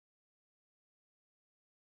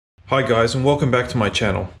Hi guys, and welcome back to my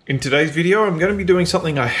channel. In today's video I'm going to be doing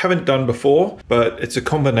something I haven't done before, but it's a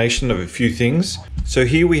combination of a few things. So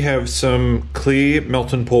here we have some clear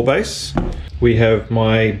melt and pour base. We have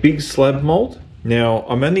my big slab mold. Now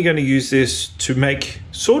I'm only going to use this to make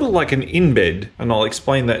sort of like an embed, and I'll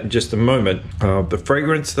explain that in just a moment. The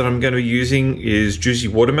fragrance that I'm going to be using is juicy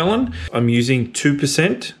watermelon. I'm using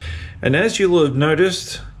 2%, and as you'll have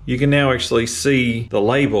noticed, you can now actually see the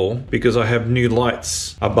label because I have new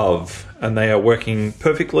lights above and they are working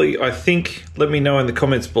perfectly, I think. Let me know in the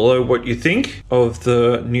comments below what you think of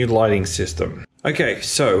the new lighting system. Okay,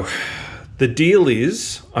 so the deal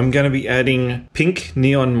is I'm going to be adding pink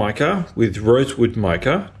neon mica with rosewood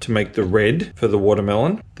mica to make the red for the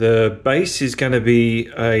watermelon. The base is going to be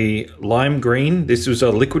a lime green. This was a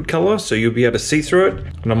liquid color, so you'll be able to see through it.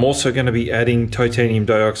 And I'm also going to be adding titanium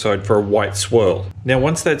dioxide for a white swirl. Now,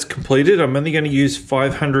 once that's completed, I'm only going to use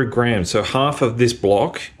 500 grams. So half of this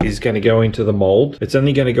block is going to go into the mold. It's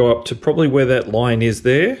only going to go up to probably where that line is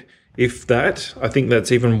there. If that, I think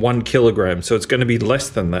that's even 1 kilogram, so it's going to be less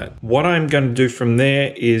than that. What I'm going to do from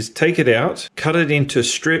there is take it out, cut it into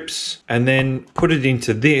strips, and then put it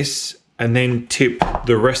into this, and then tip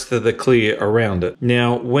the rest of the clear around it.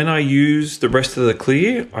 Now, when I use the rest of the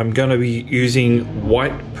clear, I'm going to be using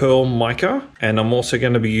white pearl mica, and I'm also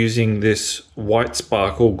going to be using this white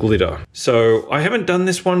sparkle glitter. So I haven't done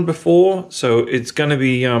this one before, so it's going to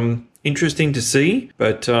be interesting to see,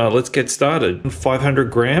 but let's get started. 500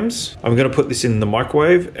 grams. I'm going to put this in the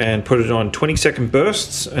microwave and put it on 20-second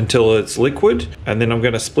bursts until it's liquid, and then I'm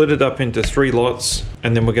going to split it up into 3 lots,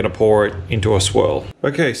 and then we're going to pour it into a swirl.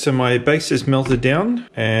 Okay, so my base is melted down,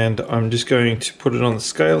 and I'm just going to put it on the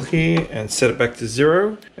scale here and set it back to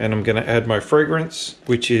 0, and I'm going to add my fragrance,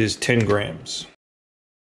 which is 10 grams.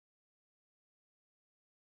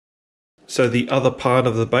 So the other part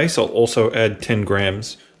of the base, I'll also add 10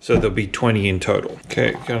 grams. So there'll be 20 in total.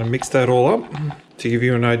 Okay, gonna mix that all up. To give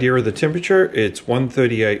you an idea of the temperature, it's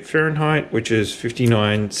 138 Fahrenheit, which is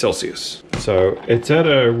 59 Celsius. So it's at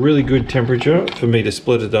a really good temperature for me to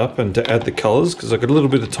split it up and to add the colors, because I've got a little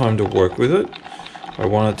bit of time to work with it. I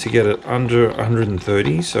wanted to get it under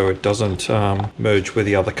 130 so it doesn't merge with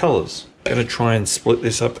the other colors. I'm gonna try and split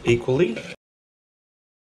this up equally.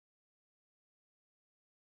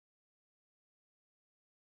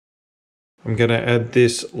 I'm going to add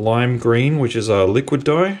this lime green, which is a liquid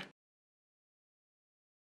dye.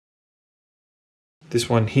 This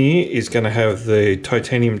one here is going to have the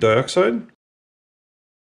titanium dioxide.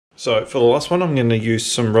 So for the last one, I'm going to use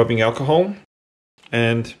some rubbing alcohol.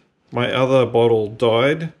 And my other bottle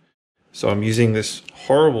died, so I'm using this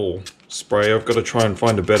horrible spray. I've got to try and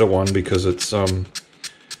find a better one because it's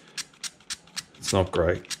not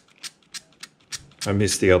great. I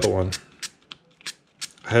missed the other one.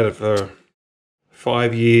 I had it for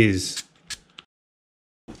 5 years.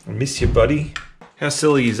 I miss you, buddy. How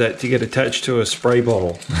silly is that to get attached to a spray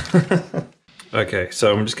bottle? Okay,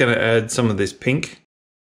 so I'm just going to add some of this pink.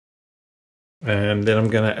 And then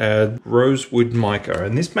I'm going to add rosewood mica.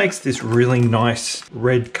 And this makes this really nice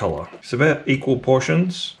red color. It's about equal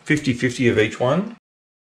portions, 50-50 of each one.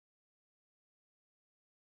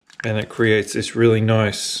 And it creates this really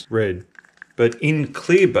nice red. But in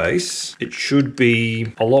clear base, it should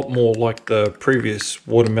be a lot more like the previous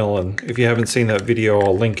watermelon. If you haven't seen that video,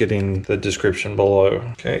 I'll link it in the description below.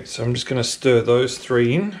 Okay, so I'm just going to stir those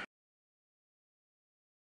 3 in.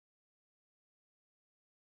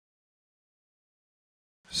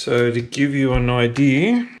 So to give you an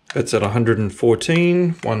idea, it's at 114,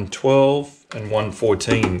 112, and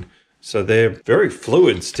 114. So they're very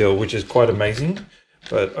fluid still, which is quite amazing.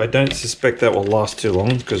 But I don't suspect that will last too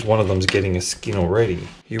long because one of them's getting a skin already.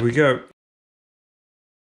 Here we go.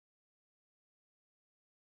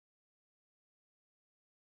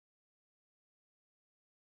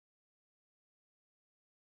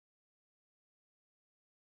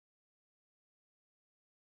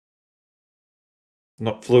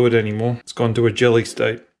 Not fluid anymore. It's gone to a jelly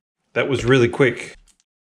state. That was really quick.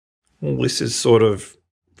 Well, this is sort of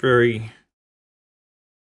very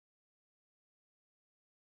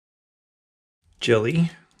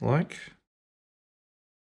jelly-like.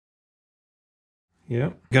 Yeah.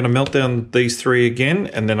 I'm going to melt down these 3 again,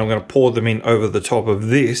 and then I'm going to pour them in over the top of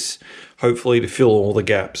this, hopefully to fill all the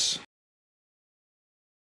gaps.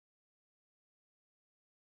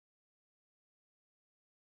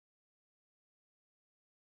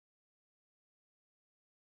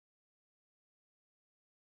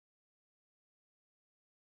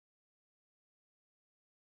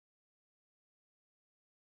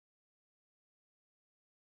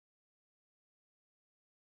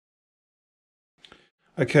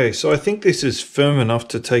 Okay, so I think this is firm enough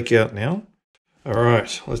to take out now. All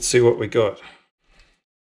right, let's see what we got.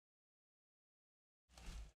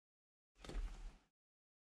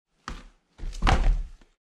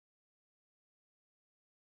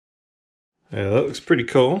 Yeah, that looks pretty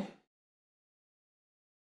cool.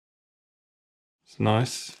 It's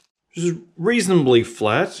nice. It's reasonably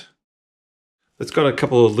flat. It's got a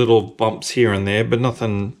couple of little bumps here and there, but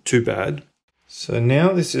nothing too bad. So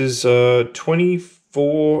now this is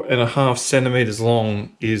 24.5 centimeters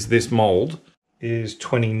long is this mold. Is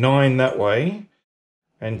 29 that way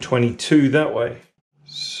and 22 that way.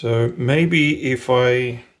 So maybe if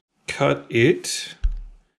I cut it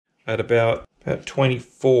at about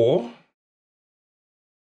 24.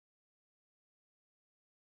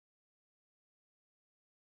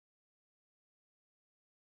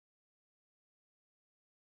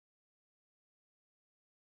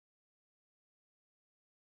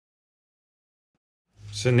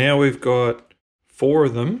 So now we've got 4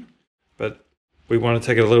 of them, but we want to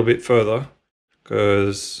take it a little bit further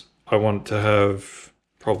because I want to have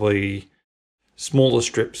probably smaller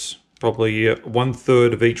strips, probably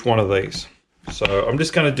 1/3 of each one of these. So I'm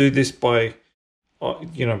just going to do this by,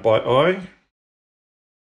 by eye.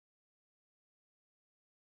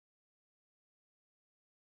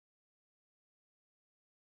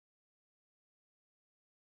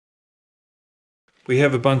 We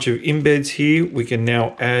have a bunch of embeds here we can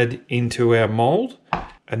now add into our mold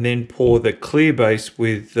and then pour the clear base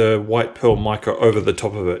with the white pearl mica over the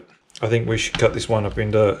top of it. I think we should cut this one up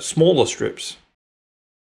into smaller strips.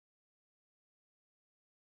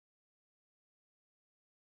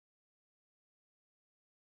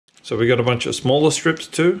 So we got a bunch of smaller strips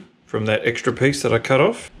too from that extra piece that I cut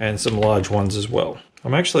off and some large ones as well.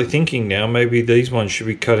 I'm actually thinking now maybe these ones should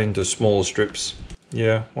be cut into smaller strips.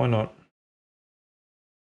 Yeah, why not?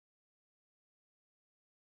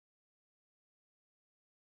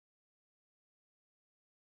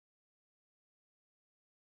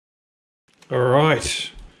 All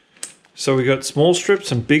right, so we got small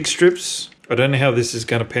strips and big strips. I don't know how this is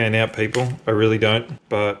going to pan out, people. I really don't,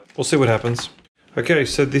 but we'll see what happens. Okay,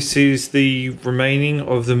 so this is the remaining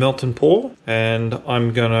of the melt and pour, and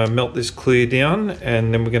I'm going to melt this clear down,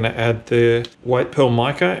 and then we're going to add the white pearl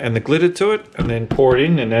mica and the glitter to it, and then pour it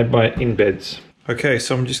in and add my embeds. Okay,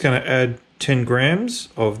 so I'm just going to add 10 grams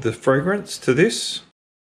of the fragrance to this.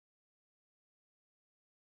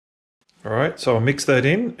 All right, so I'll mix that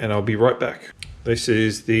in and I'll be right back. This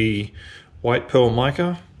is the white pearl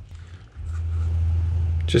mica.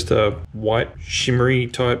 Just a white shimmery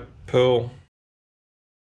type pearl.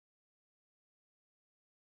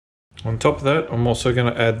 On top of that, I'm also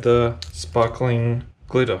going to add the sparkling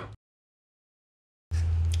glitter.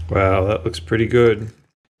 Wow, that looks pretty good.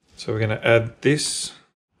 So we're going to add this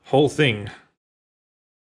whole thing.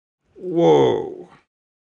 Whoa.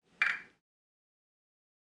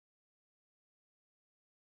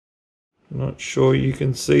 Not sure you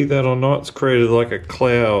can see that or not. It's created like a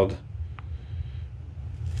cloud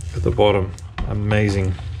at the bottom.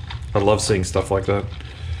 Amazing. I love seeing stuff like that.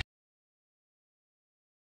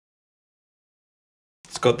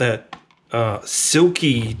 It's got that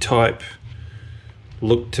silky type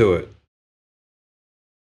look to it.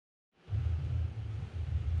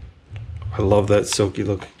 I love that silky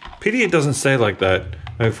look. Pity it doesn't stay like that.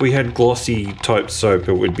 If we had glossy type soap,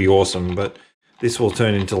 it would be awesome, but this will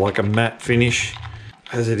turn into like a matte finish.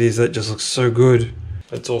 As it is, that just looks so good.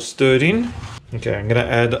 It's all stirred in. Okay, I'm gonna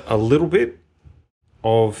add a little bit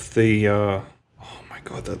of the, oh my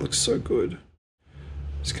God, that looks so good.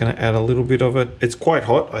 Just gonna add a little bit of it. It's quite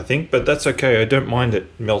hot, I think, but that's okay. I don't mind it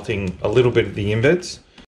melting a little bit of the embeds.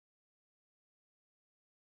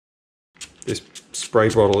 This spray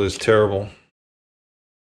bottle is terrible.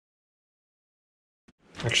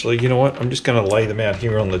 Actually, you know what? I'm just going to lay them out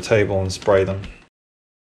here on the table and spray them.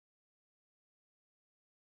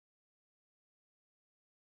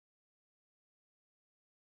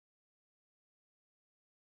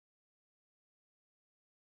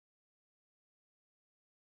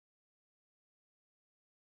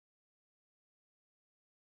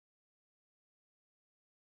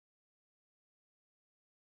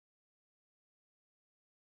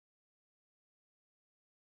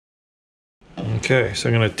 Okay, so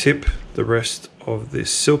I'm going to tip the rest of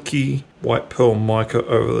this silky white pearl mica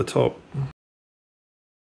over the top.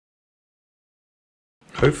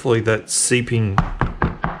 Hopefully that's seeping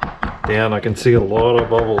down. I can see a lot of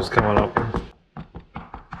bubbles coming up.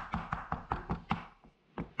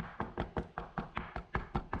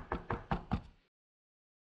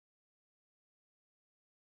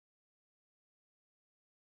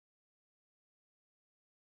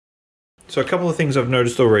 So a couple of things I've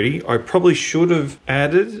noticed already. I probably should have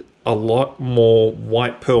added a lot more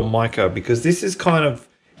white pearl mica, because this is kind of,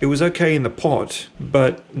 it was okay in the pot,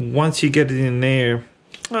 but once you get it in there,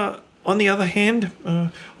 on the other hand, I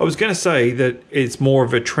was going to say that it's more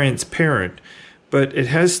of a transparent, but it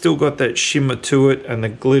has still got that shimmer to it, and the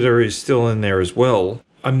glitter is still in there as well.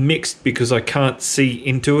 I'm mixed because I can't see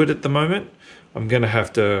into it at the moment. I'm going to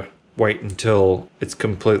have to wait until it's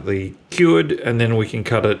completely cured, and then we can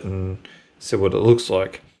cut it and see what it looks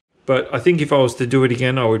like. But I think if I was to do it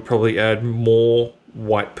again, I would probably add more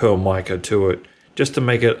white pearl mica to it, just to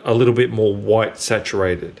make it a little bit more white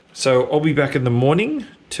saturated. So I'll be back in the morning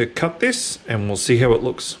to cut this, and we'll see how it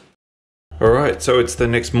looks. Alright, so it's the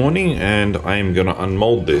next morning, and I am going to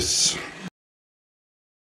unmold this.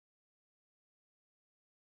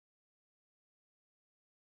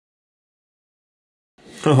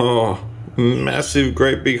 Oh, massive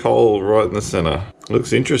great big hole right in the center.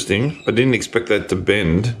 Looks interesting. I didn't expect that to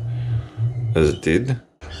bend as it did.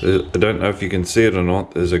 I don't know if you can see it or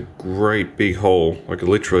not. There's a great big hole. Like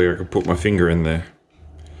literally I could put my finger in there.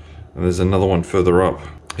 And there's another one further up.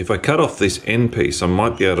 If I cut off this end piece, I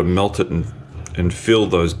might be able to melt it and fill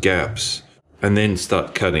those gaps and then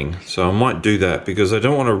start cutting. So I might do that because I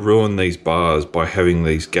don't want to ruin these bars by having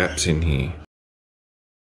these gaps in here.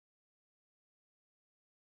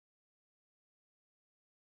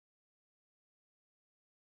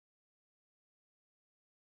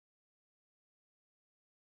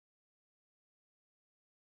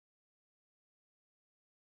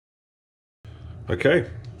 Okay,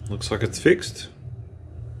 looks like it's fixed.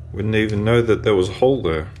 Wouldn't even know that there was a hole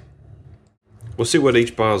there. We'll see what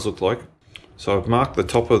each bars look like. So I've marked the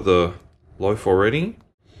top of the loaf already.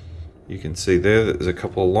 You can see there that there's a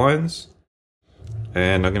couple of lines.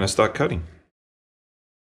 And I'm going to start cutting.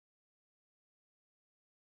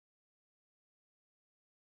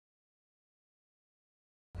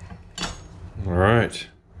 Alright,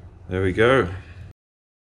 there we go.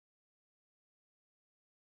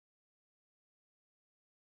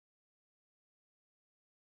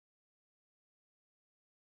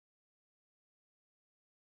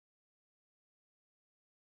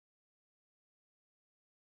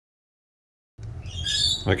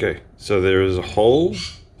 Okay, so there is a hole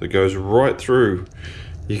that goes right through.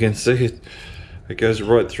 You can see it. It goes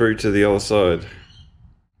right through to the other side.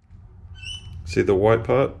 See the white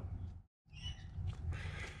part?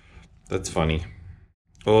 That's funny.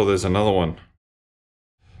 Oh, there's another one.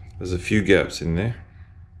 There's a few gaps in there.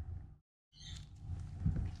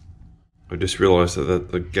 I just realized that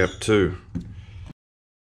that's a gap too.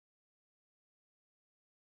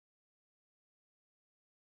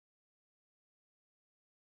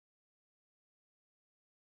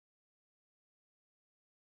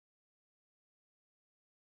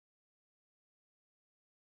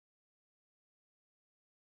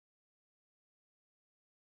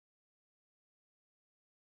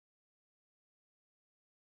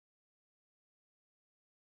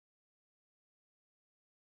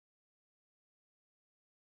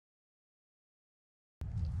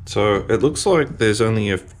 So it looks like there's only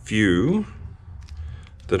a few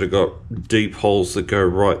that have got deep holes that go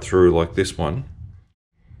right through, like this one.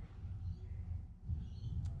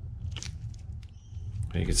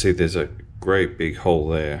 You can see there's a great big hole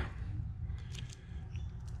there.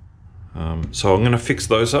 So I'm going to fix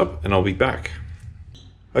those up and I'll be back.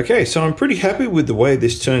 Okay, so I'm pretty happy with the way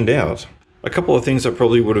this turned out. A couple of things I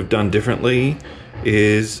probably would have done differently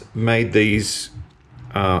is made these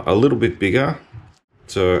a little bit bigger.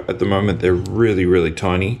 So at the moment they're really, really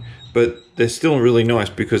tiny, but they're still really nice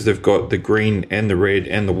because they've got the green and the red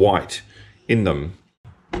and the white in them.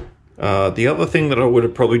 The other thing that I would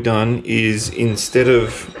have probably done is, instead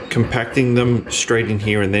of compacting them straight in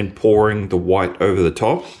here and then pouring the white over the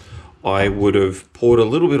top, I would have poured a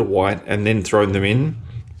little bit of white and then thrown them in,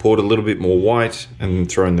 poured a little bit more white and then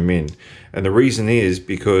thrown them in. And the reason is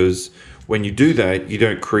because when you do that, you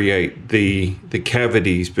don't create the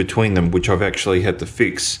cavities between them, which I've actually had to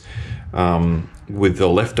fix with the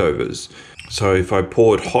leftovers. So if I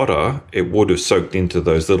poured hotter, it would have soaked into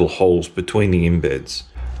those little holes between the embeds.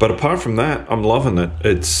 But apart from that, I'm loving it.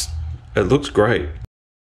 It looks great.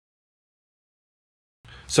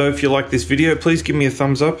 So if you like this video, please give me a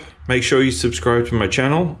thumbs up. Make sure you subscribe to my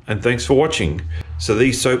channel, and thanks for watching. So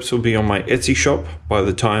these soaps will be on my Etsy shop by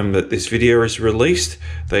the time that this video is released.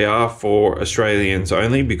 They are for Australians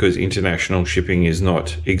only because international shipping is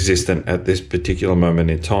not existent at this particular moment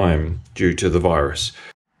in time due to the virus.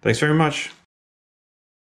 Thanks very much.